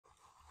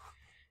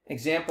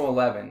Example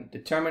 11.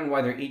 Determine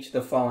whether each of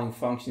the following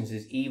functions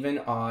is even,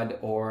 odd,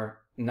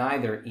 or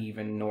neither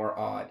even nor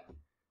odd.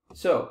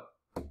 So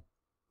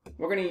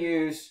we're going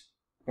to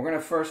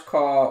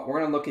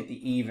look at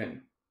the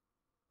even.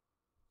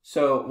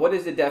 So what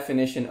is the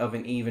definition of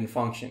an even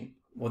function?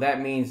 Well,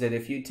 that means that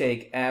if you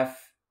take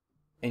f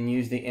and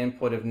use the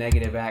input of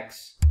negative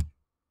x,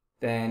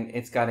 then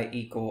it's got to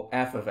equal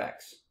f of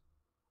x.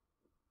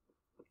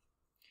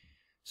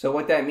 So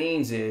what that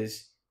means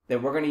is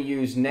that we're going to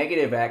use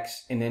negative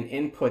x and then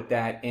input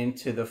that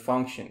into the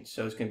function.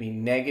 So it's going to be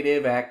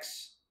negative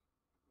x,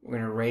 we're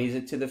going to raise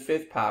it to the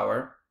 5th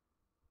power,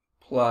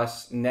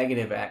 plus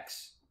negative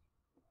x.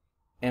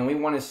 And we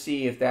want to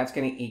see if that's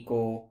going to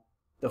equal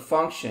the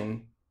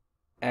function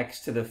x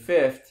to the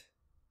 5th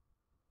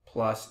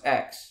plus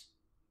x.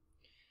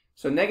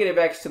 So negative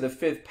x to the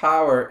 5th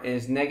power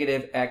is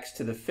negative x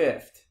to the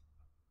 5th.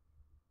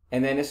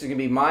 And then this is going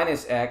to be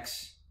minus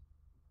x,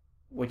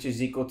 which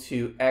is equal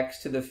to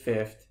x to the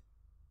 5th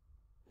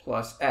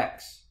plus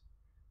x.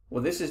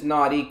 Well, this is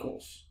not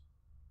equals.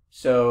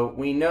 So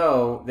we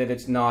know that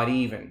it's not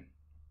even.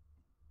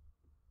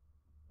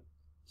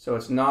 So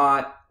it's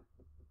not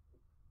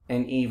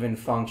an even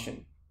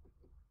function.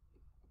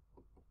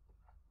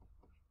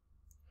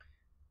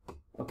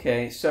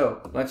 Okay,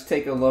 so let's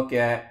take a look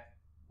at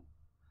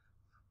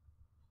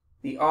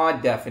the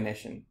odd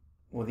definition.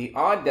 Well, the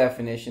odd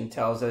definition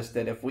tells us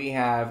that if we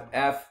have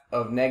f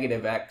of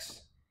negative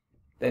x,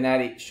 then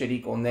that should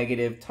equal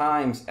negative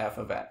times f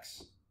of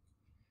x.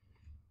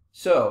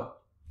 So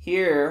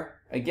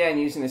here, again,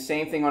 using the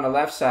same thing on the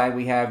left side,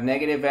 we have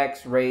negative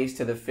x raised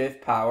to the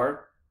 5th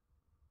power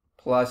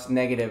plus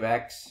negative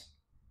x.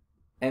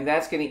 And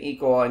that's going to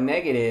equal a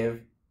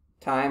negative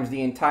times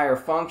the entire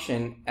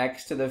function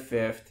x to the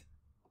 5th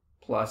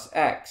plus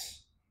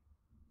x.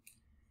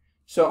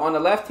 So on the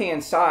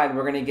left-hand side,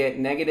 we're going to get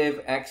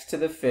negative x to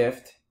the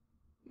 5th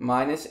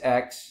minus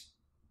x.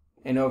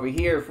 And over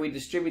here, if we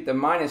distribute the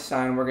minus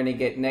sign, we're going to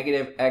get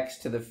negative x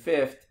to the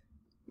 5th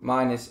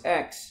minus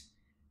x.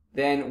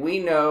 Then we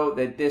know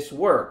that this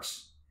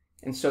works.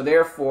 And so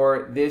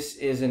therefore, this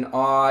is an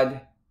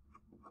odd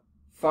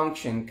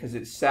function because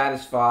it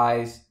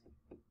satisfies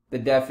the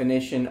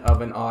definition of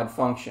an odd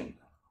function.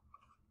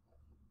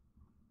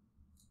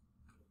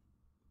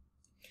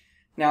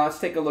 Now let's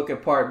take a look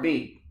at part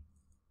B.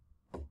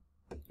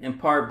 In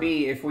part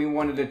B, if we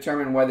want to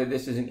determine whether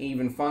this is an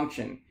even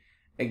function,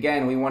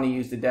 again, we want to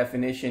use the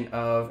definition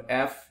of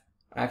f,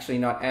 actually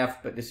not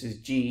f, but this is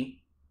g.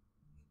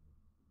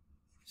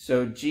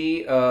 So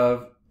g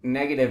of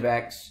negative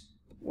x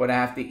would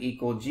have to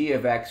equal g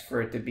of x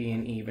for it to be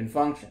an even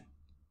function.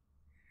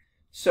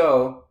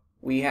 So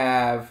we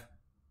have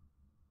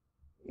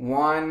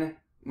 1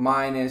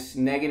 minus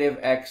negative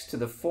x to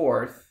the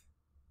 4th,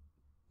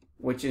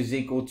 which is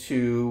equal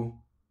to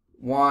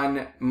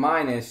 1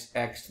 minus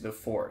x to the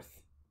 4th.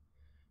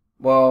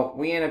 Well,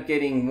 we end up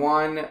getting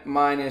 1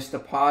 minus the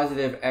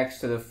positive x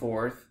to the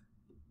 4th,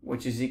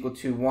 which is equal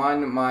to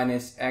 1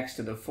 minus x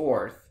to the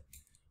 4th.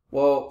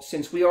 Well,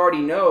 since we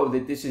already know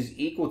that this is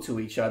equal to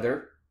each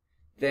other,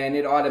 then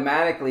it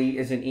automatically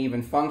is an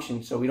even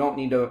function, so we don't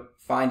need to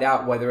find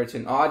out whether it's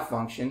an odd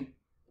function.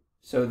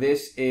 So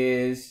this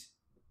is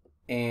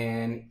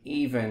an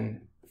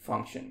even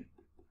function.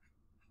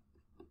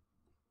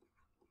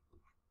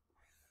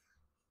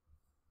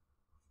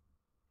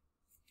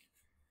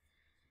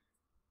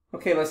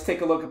 Okay, let's take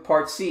a look at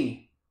part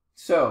C.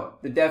 So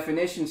the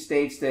definition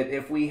states that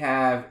if we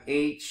have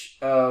h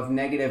of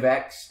negative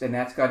x, then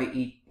that's got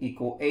to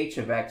equal h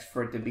of x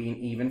for it to be an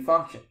even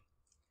function.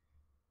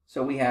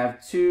 So we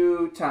have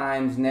 2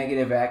 times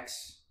negative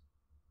x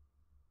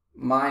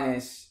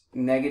minus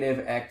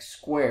negative x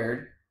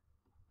squared,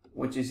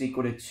 which is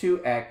equal to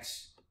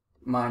 2x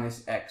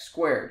minus x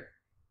squared.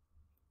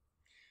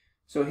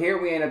 So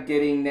here we end up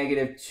getting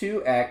negative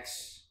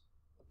 2x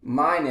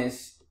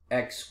minus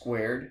x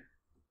squared.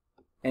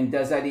 And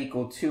does that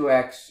equal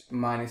 2x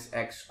minus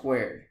x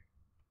squared?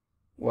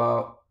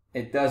 Well,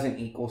 it doesn't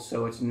equal,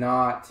 so it's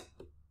not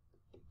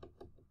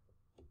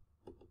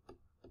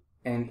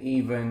an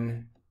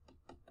even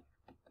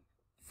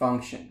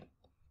function.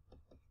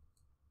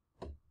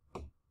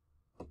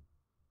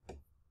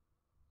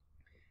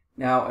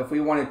 Now, if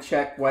we want to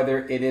check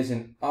whether it is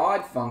an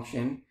odd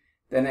function,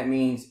 then that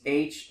means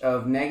h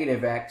of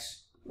negative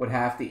x would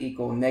have to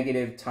equal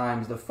negative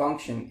times the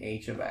function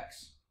h of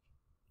x.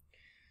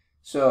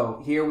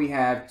 So here we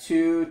have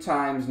 2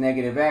 times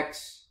negative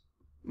x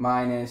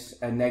minus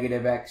a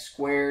negative x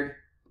squared,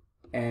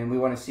 and we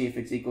want to see if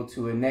it's equal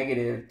to a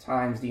negative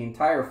times the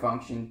entire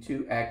function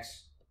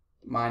 2x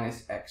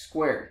minus x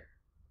squared.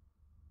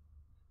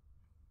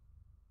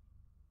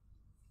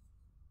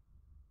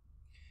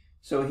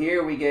 So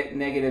here we get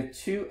negative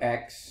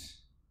 2x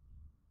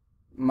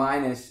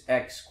minus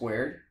x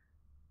squared,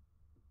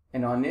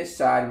 and on this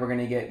side we're going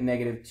to get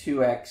negative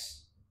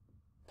 2x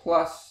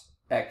plus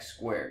x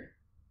squared.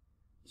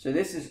 So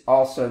this is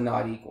also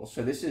not equal.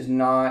 So this is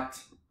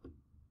not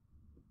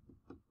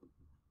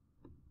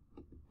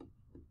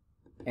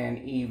an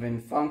even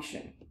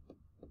function.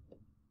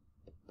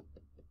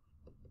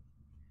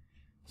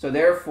 So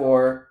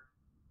therefore,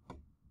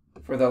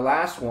 for the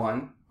last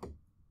one,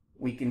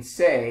 we can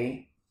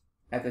say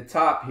at the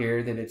top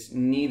here that it's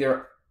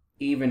neither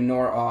even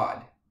nor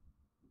odd.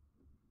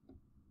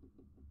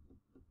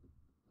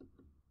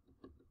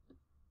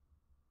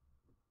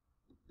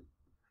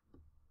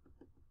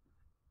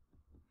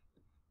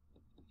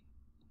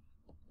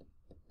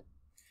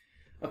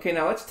 Okay,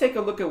 now let's take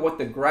a look at what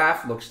the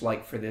graph looks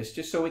like for this,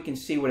 just so we can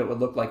see what it would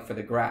look like for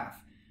the graph.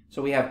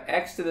 So we have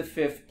x to the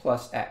 5th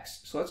plus x.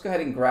 So let's go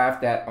ahead and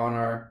graph that on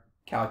our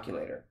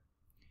calculator.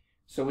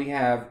 So we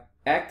have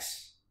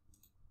x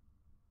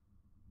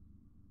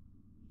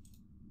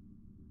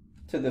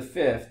to the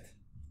 5th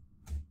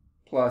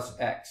plus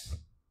x.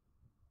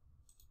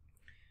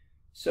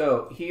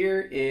 So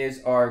here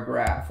is our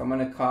graph. I'm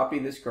going to copy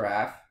this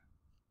graph.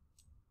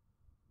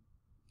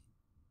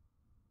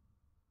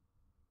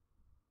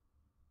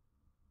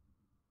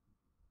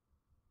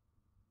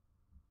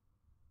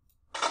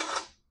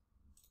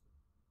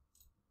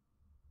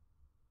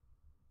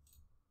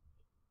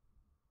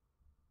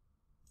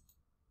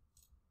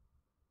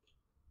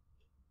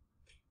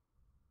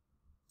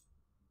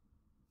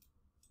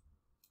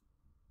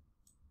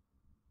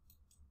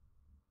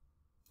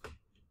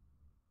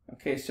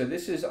 Okay, so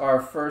this is our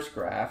first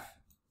graph.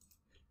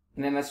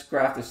 And then let's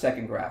graph the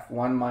second graph.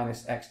 1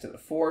 minus x to the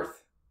 4th.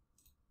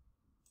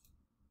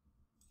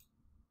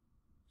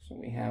 So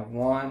we have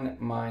 1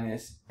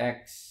 minus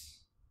x.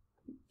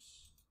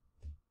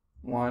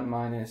 1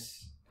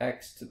 minus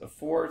x to the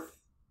 4th.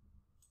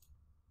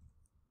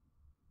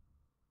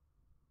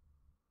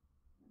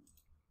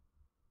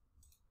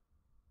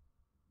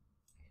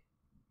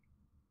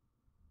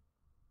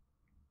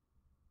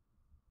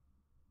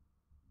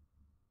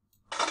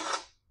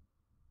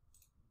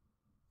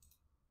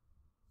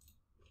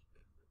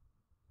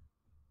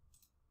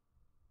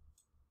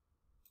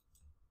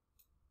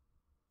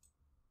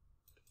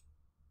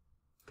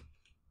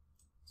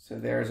 So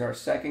there's our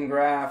second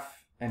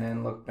graph, and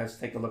then let's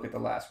take a look at the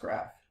last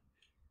graph.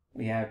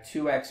 We have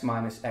 2x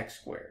minus x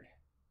squared.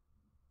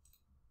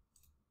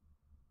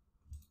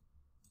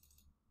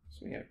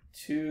 So we have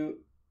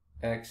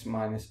 2x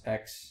minus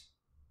x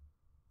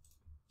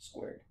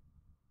squared.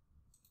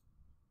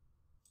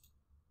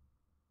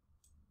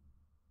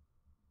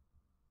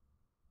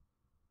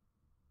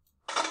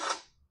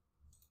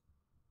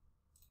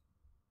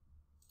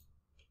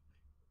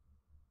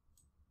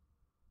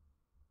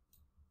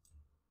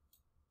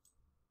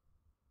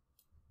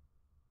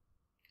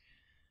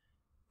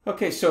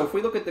 Okay, so if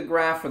we look at the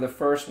graph for the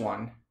first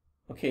one,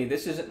 okay,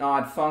 this is an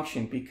odd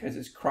function because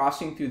it's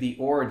crossing through the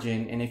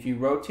origin, and if you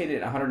rotate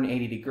it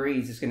 180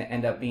 degrees, it's going to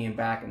end up being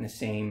back in the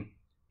same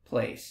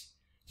place.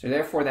 So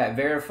therefore, that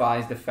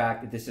verifies the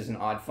fact that this is an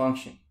odd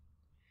function.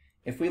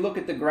 If we look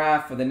at the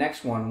graph for the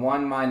next one,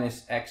 1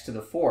 minus x to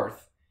the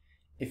 4th,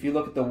 if you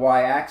look at the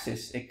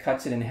y-axis, it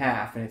cuts it in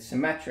half, and it's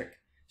symmetric.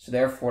 So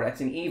therefore,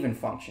 that's an even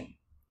function.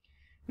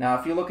 Now,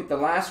 if you look at the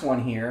last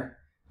one here,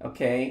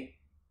 okay,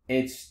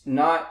 it's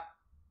not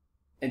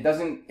in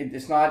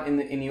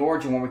the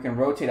origin where we can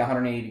rotate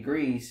 180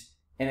 degrees,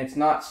 and it's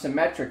not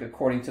symmetric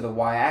according to the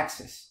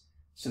y-axis.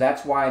 So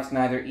that's why it's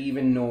neither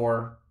even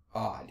nor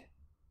odd.